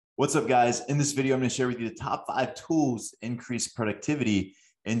What's up, guys? In this video, I'm going to share with you the top 5 tools to increase productivity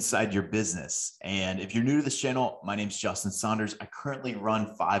inside your business. And if you're new to this channel, my name is Justin Saunders. I currently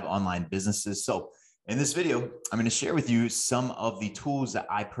run 5 online businesses. So in this video, I'm going to share with you some of the tools that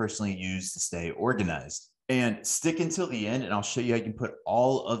I personally use to stay organized. And stick until the end, and I'll show you how you can put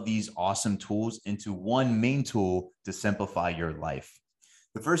all of these awesome tools into one main tool to simplify your life.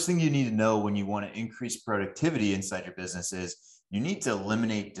 The first thing you need to know when you want to increase productivity inside your business is you need to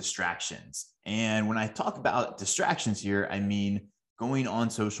eliminate distractions. And when I talk about distractions here, I mean going on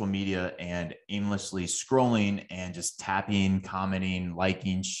social media and aimlessly scrolling and just tapping, commenting,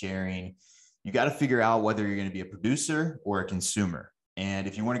 liking, sharing. You got to figure out whether you're going to be a producer or a consumer. And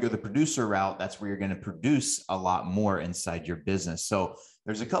if you want to go the producer route, that's where you're going to produce a lot more inside your business. So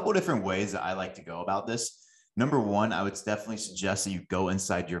there's a couple of different ways that I like to go about this. Number one, I would definitely suggest that you go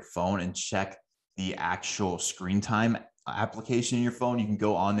inside your phone and check the actual screen time application in your phone. You can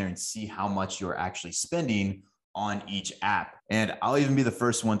go on there and see how much you're actually spending on each app. And I'll even be the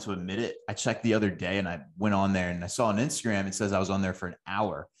first one to admit it. I checked the other day and I went on there and I saw on Instagram, it says I was on there for an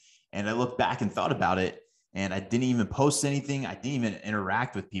hour. And I looked back and thought about it. And I didn't even post anything. I didn't even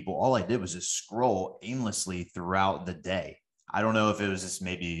interact with people. All I did was just scroll aimlessly throughout the day. I don't know if it was just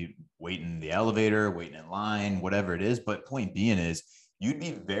maybe waiting in the elevator, waiting in line, whatever it is. But point being is, you'd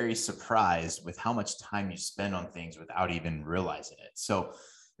be very surprised with how much time you spend on things without even realizing it. So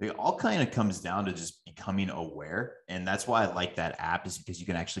it all kind of comes down to just becoming aware. And that's why I like that app, is because you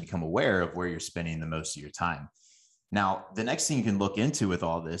can actually become aware of where you're spending the most of your time. Now, the next thing you can look into with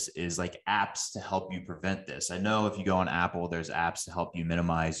all this is like apps to help you prevent this. I know if you go on Apple, there's apps to help you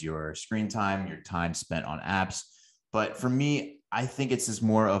minimize your screen time, your time spent on apps. But for me, I think it's just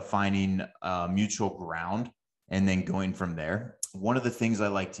more of finding mutual ground and then going from there. One of the things I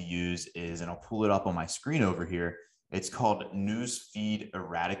like to use is, and I'll pull it up on my screen over here, it's called Newsfeed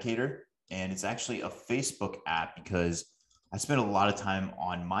Eradicator. And it's actually a Facebook app because I spend a lot of time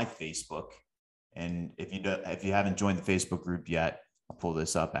on my Facebook. And if you haven't joined the Facebook group yet, I'll pull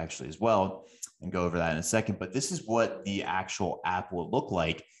this up actually as well and go over that in a second. But this is what the actual app will look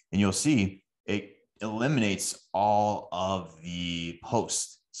like. And you'll see it eliminates all of the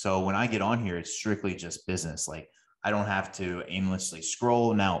posts. So when I get on here, it's strictly just business. Like, I don't have to aimlessly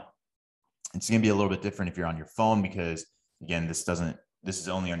scroll. Now, it's going to be a little bit different if you're on your phone, because again, this is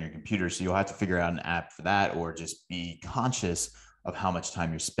only on your computer. So you'll have to figure out an app for that, or just be conscious of how much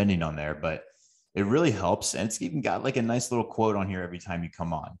time you're spending on there. But it really helps. And it's even got like a nice little quote on here every time you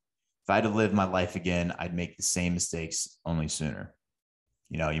come on. If I had to live my life again, I'd make the same mistakes, only sooner.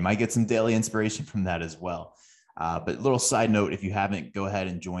 You know, you might get some daily inspiration from that as well. But little side note, if you haven't, go ahead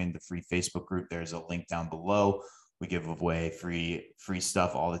and join the free Facebook group. There's a link down below. We give away free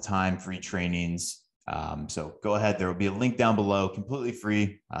stuff all the time, free trainings. So go ahead. There will be a link down below, completely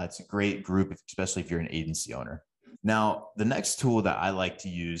free. It's a great group, especially if you're an agency owner. Now, the next tool that I like to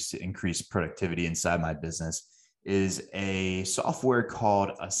use to increase productivity inside my business is a software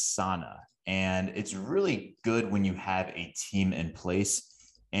called Asana. And it's really good when you have a team in place.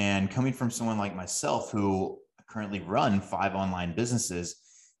 And coming from someone like myself, who currently run 5 online businesses,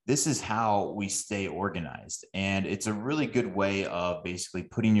 this is how we stay organized. And it's a really good way of basically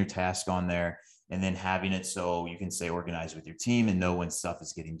putting your task on there and then having it so you can stay organized with your team and know when stuff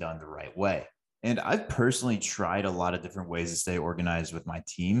is getting done the right way. And I've personally tried a lot of different ways to stay organized with my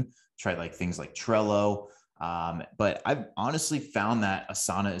team, tried like things like Trello. But I've honestly found that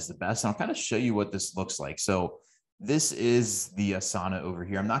Asana is the best. And I'll kind of show you what this looks like. So this is the Asana over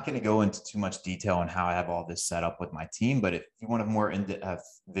here. I'm not going to go into too much detail on how I have all this set up with my team, but if you want a more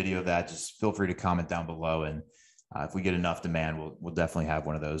in-depth video of that, just feel free to comment down below. And if we get enough demand, we'll definitely have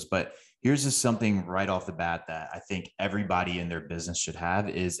one of those. But here's just something right off the bat that I think everybody in their business should have,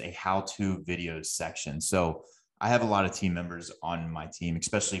 is a how-to videos section. So I have a lot of team members on my team,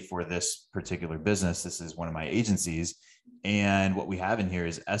 especially for this particular business. This is one of my agencies. And what we have in here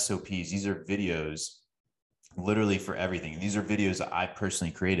is SOPs. These are videos literally for everything. These are videos that I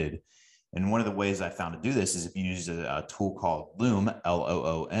personally created. And one of the ways I found to do this is if you use a tool called Loom,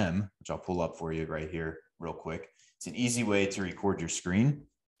 Loom, which I'll pull up for you right here real quick. It's an easy way to record your screen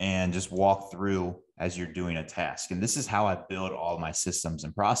and just walk through as you're doing a task. And this is how I build all my systems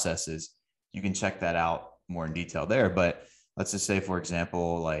and processes. You can check that out more in detail there. But let's just say, for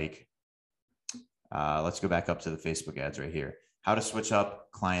example, like, let's go back up to the Facebook ads right here. How to switch up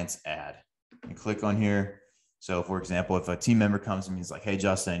clients ad. You click on here. So for example, if a team member comes and he's like, hey,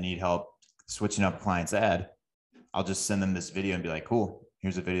 Justin, I need help switching up client's ad, I'll just send them this video and be like, cool,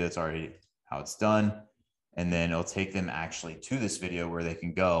 here's a video that's already how it's done. And then it'll take them actually to this video where they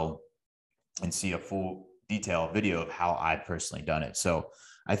can go and see a full detailed video of how I personally done it. So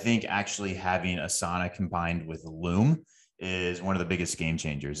I think actually having Asana combined with Loom is one of the biggest game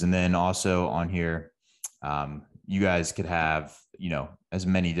changers. And then also on here, you guys could have, as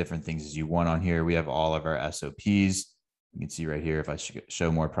many different things as you want on here. We have all of our SOPs. You can see right here, if I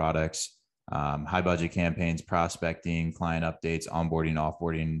show more products, high budget campaigns, prospecting, client updates, onboarding,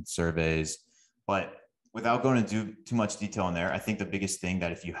 offboarding, surveys. But without going into too much detail in there, I think the biggest thing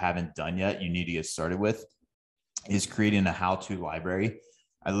that if you haven't done yet, you need to get started with is creating a how-to library.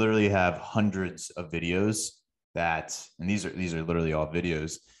 I literally have hundreds of videos and these are literally all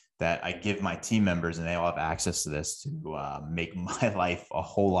videos that I give my team members, and they all have access to this to make my life a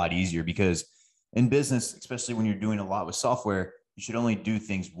whole lot easier. Because in business, especially when you're doing a lot with software, you should only do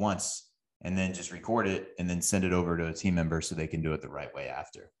things once and then just record it and then send it over to a team member so they can do it the right way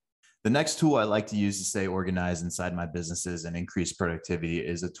after. The next tool I like to use to stay organized inside my businesses and increase productivity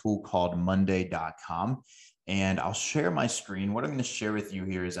is a tool called Monday.com. And I'll share my screen. What I'm going to share with you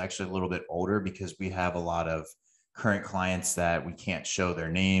here is actually a little bit older because we have a lot of current clients that we can't show their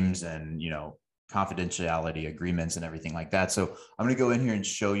names and, confidentiality agreements and everything like that. So I'm going to go in here and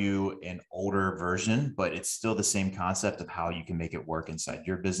show you an older version, but it's still the same concept of how you can make it work inside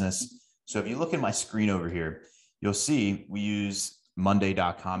your business. So if you look at my screen over here, you'll see we use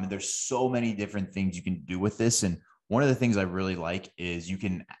Monday.com, and there's so many different things you can do with this. And one of the things I really like is you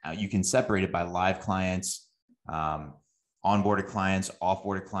can separate it by live clients, onboarded clients,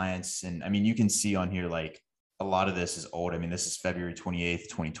 offboarded clients. And I mean, you can see on here, like, a lot of this is old. I mean, this is February 28th,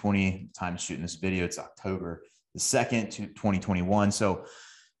 2020. Time of shooting this video, it's October the 2nd, 2021. So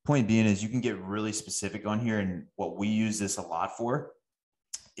point being is you can get really specific on here. And what we use this a lot for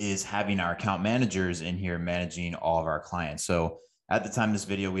is having our account managers in here managing all of our clients. So at the time of this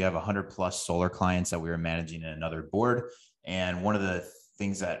video, we have 100 plus solar clients that we were managing in another board. And one of the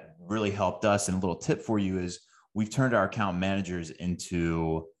things that really helped us, and a little tip for you, is we've turned our account managers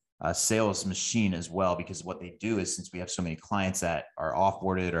into a sales machine as well, because what they do is, since we have so many clients that are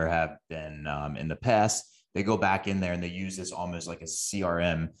offboarded or have been in the past, they go back in there and they use this almost like a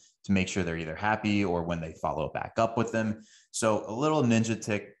CRM to make sure they're either happy or when they follow back up with them. So a little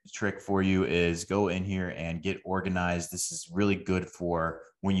ninja trick for you is go in here and get organized. This is really good for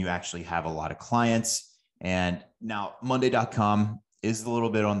when you actually have a lot of clients. And now Monday.com is a little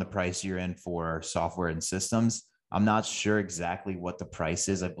bit on the pricier end for software and systems. I'm not sure exactly what the price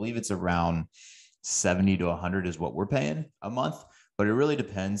is. I believe it's around 70 to 100 is what we're paying a month, but it really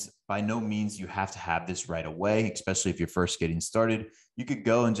depends. By no means you have to have this right away, especially if you're first getting started. You could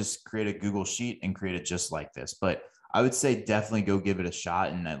go and just create a Google Sheet and create it just like this. But I would say definitely go give it a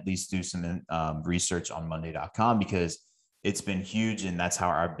shot and at least do some research on Monday.com, because it's been huge and that's how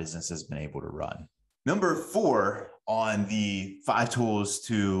our business has been able to run. Number 4 on the 5 tools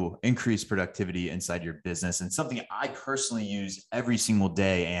to increase productivity inside your business, and something I personally use every single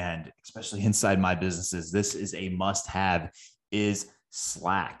day, and especially inside my businesses, this is a must-have, is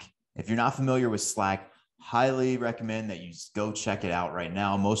Slack. If you're not familiar with Slack, highly recommend that you go check it out right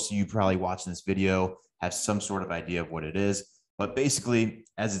now. Most of you probably watching this video have some sort of idea of what it is, but basically,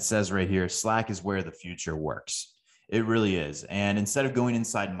 as it says right here, Slack is where the future works. It really is. And instead of going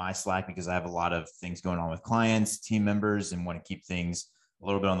inside my Slack, because I have a lot of things going on with clients, team members, and want to keep things a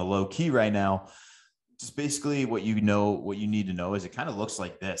little bit on the low key right now, just basically what you need to know is it kind of looks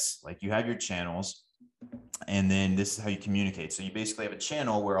like this. Like, you have your channels, and then this is how you communicate. So you basically have a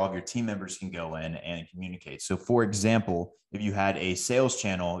channel where all of your team members can go in and communicate. So for example, if you had a sales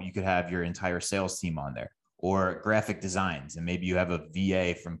channel, you could have your entire sales team on there, or graphic designs. And maybe you have a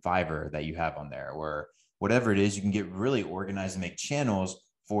VA from Fiverr that you have on there, or whatever it is. You can get really organized and make channels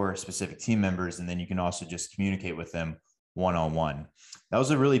for specific team members. And then you can also just communicate with them one-on-one. That was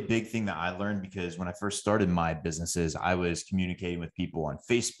a really big thing that I learned, because when I first started my businesses, I was communicating with people on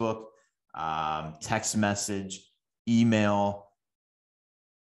Facebook, text message, email,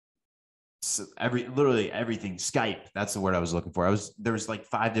 so literally everything, Skype. That's the word I was looking for. There was like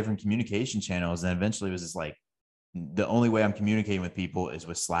 5 different communication channels. And eventually it was just like, the only way I'm communicating with people is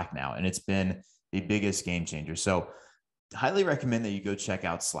with Slack now. And it's been the biggest game changer. So highly recommend that you go check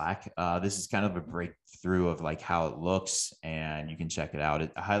out Slack. This is kind of a breakthrough of like how it looks, and you can check it out.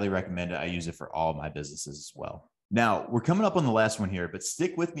 I highly recommend it. I use it for all my businesses as well. Now we're coming up on the last one here, but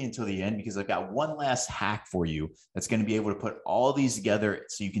stick with me until the end, because I've got one last hack for you that's going to be able to put all these together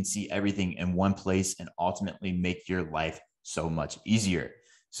so you can see everything in one place and ultimately make your life so much easier.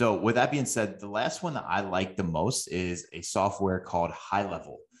 So with that being said, the last one that I like the most is a software called High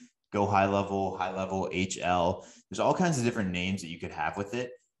Level. Go High Level, HL. There's all kinds of different names that you could have with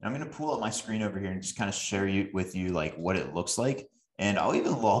it. And I'm going to pull up my screen over here and just kind of share with you like what it looks like. And I'll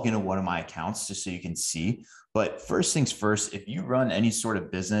even log into one of my accounts just so you can see. But first things first, if you run any sort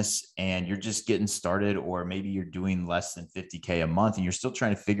of business and you're just getting started, or maybe you're doing less than 50K a month and you're still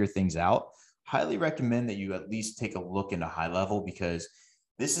trying to figure things out, highly recommend that you at least take a look into High Level, because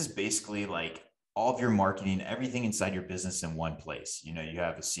this is basically like all of your marketing, everything inside your business in one place. You know, you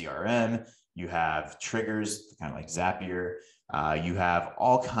have a CRM, you have triggers, kind of like Zapier. You have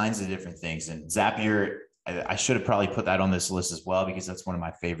all kinds of different things. And Zapier, I should have probably put that on this list as well, because that's one of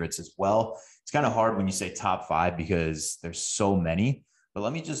my favorites as well. It's kind of hard when you say top 5 because there's so many, but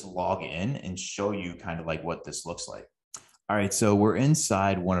let me just log in and show you kind of like what this looks like. All right, so we're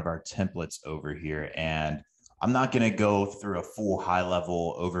inside one of our templates over here, and I'm not going to go through a full high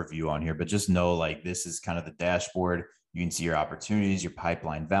level overview on here, but just know like this is kind of the dashboard. You can see your opportunities, your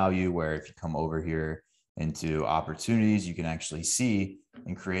pipeline value, where if you come over here into opportunities, you can actually see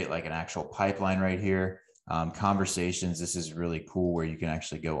and create like an actual pipeline right here. Conversations, this is really cool, where you can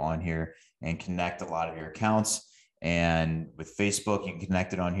actually go on here and connect a lot of your accounts. And with Facebook, you can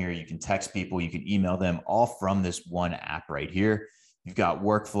connect it on here. You can text people, you can email them, all from this one app right here. You've got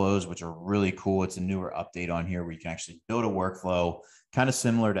workflows, which are really cool. It's a newer update on here where you can actually build a workflow, kind of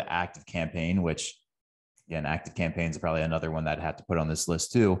similar to Active Campaign, which again, Active Campaign is probably another one that I'd have to put on this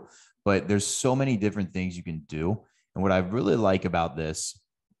list too. But there's so many different things you can do. And what I really like about this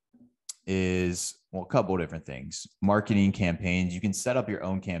is, well, a couple of different things. Marketing campaigns. You can set up your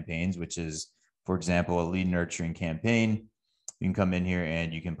own campaigns, which is, for example, a lead nurturing campaign. You can come in here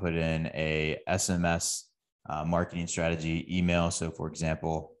and you can put in a SMS marketing strategy, email. So for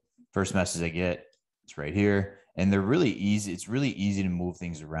example, first message I get, it's right here. And they're really easy. It's really easy to move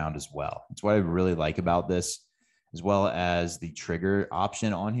things around as well. It's what I really like about this, as well as the trigger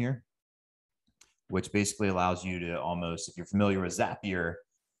option on here, which basically allows you to almost, if you're familiar with Zapier,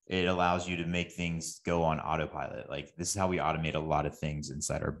 it allows you to make things go on autopilot. Like this is how we automate a lot of things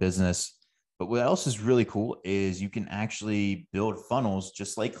inside our business. But what else is really cool is you can actually build funnels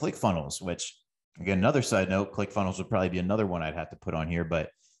just like ClickFunnels, which again, another side note, ClickFunnels would probably be another one I'd have to put on here, but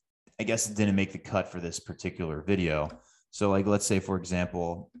I guess it didn't make the cut for this particular video. So like, let's say, for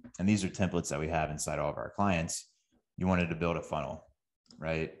example, and these are templates that we have inside all of our clients, you wanted to build a funnel,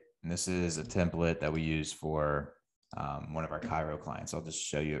 right? And this is a template that we use for one of our Cairo clients. I'll just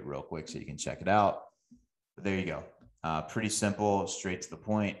show you it real quick so you can check it out. But there you go. Pretty simple, straight to the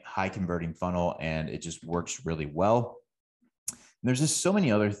point, high converting funnel, and it just works really well. And there's just so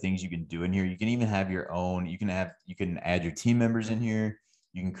many other things you can do in here. You can even have your own, you can add your team members in here.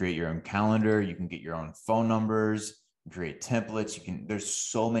 You can create your own calendar. You can get your own phone numbers, create templates. There's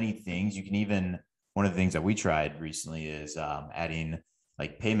so many things. You can even, one of the things that we tried recently is adding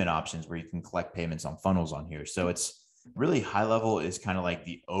like payment options where you can collect payments on funnels on here. So it's really high level, is kind of like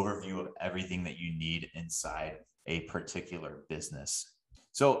the overview of everything that you need inside a particular business.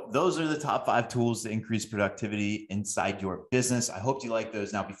 So those are the top 5 tools to increase productivity inside your business. I hope you like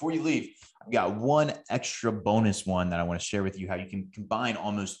those. Now, before you leave, I've got one extra bonus one that I want to share with you, how you can combine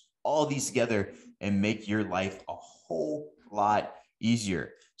almost all these together and make your life a whole lot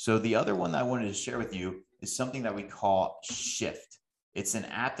easier. So the other one that I wanted to share with you is something that we call Shift. It's an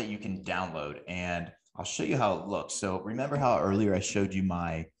app that you can download, and I'll show you how it looks. So remember how earlier I showed you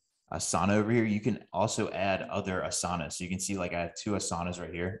my Asana over here? You can also add other Asanas. So you can see like I have 2 Asanas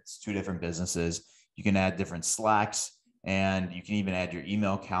right here. It's 2 different businesses. You can add different Slacks, and you can even add your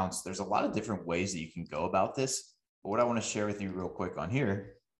email accounts. There's a lot of different ways that you can go about this. But what I want to share with you real quick on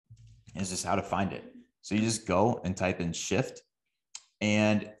here is just how to find it. So you just go and type in Shift.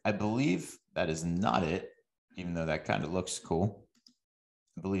 And I believe that is not it, even though that kind of looks cool.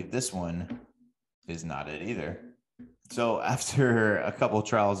 I believe this one is not it either. So after a couple of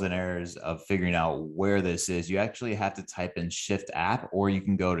trials and errors of figuring out where this is, you actually have to type in Shift app, or you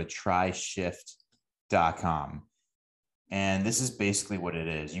can go to tryshift.com. And this is basically what it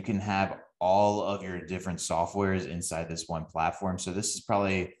is. You can have all of your different softwares inside this one platform. So this is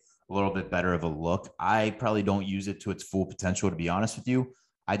probably a little bit better of a look. I probably don't use it to its full potential, to be honest with you.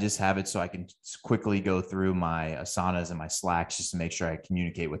 I just have it so I can quickly go through my Asanas and my Slacks just to make sure I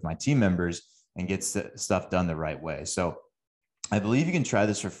communicate with my team members and get stuff done the right way. So I believe you can try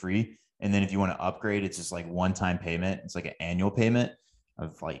this for free. And then if you want to upgrade, it's just like one-time payment. It's like an annual payment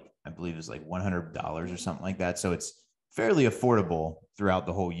of like, I believe it's like $100 or something like that. So it's fairly affordable throughout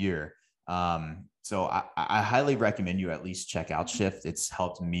the whole year. So I highly recommend you at least check out Shift. It's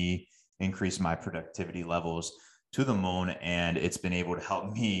helped me increase my productivity levels to the moon, and it's been able to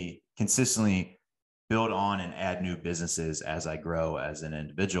help me consistently build on and add new businesses as I grow as an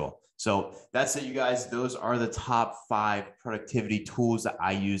individual. So that's it, you guys. Those are the top 5 productivity tools that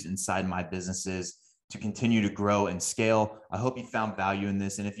I use inside my businesses to continue to grow and scale. I hope you found value in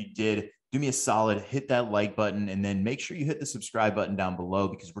this. And if you did, do me a solid, hit that like button, and then make sure you hit the subscribe button down below,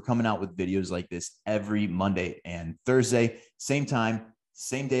 because we're coming out with videos like this every Monday and Thursday, same time,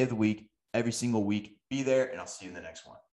 same day of the week, every single week. Be there, and I'll see you in the next one.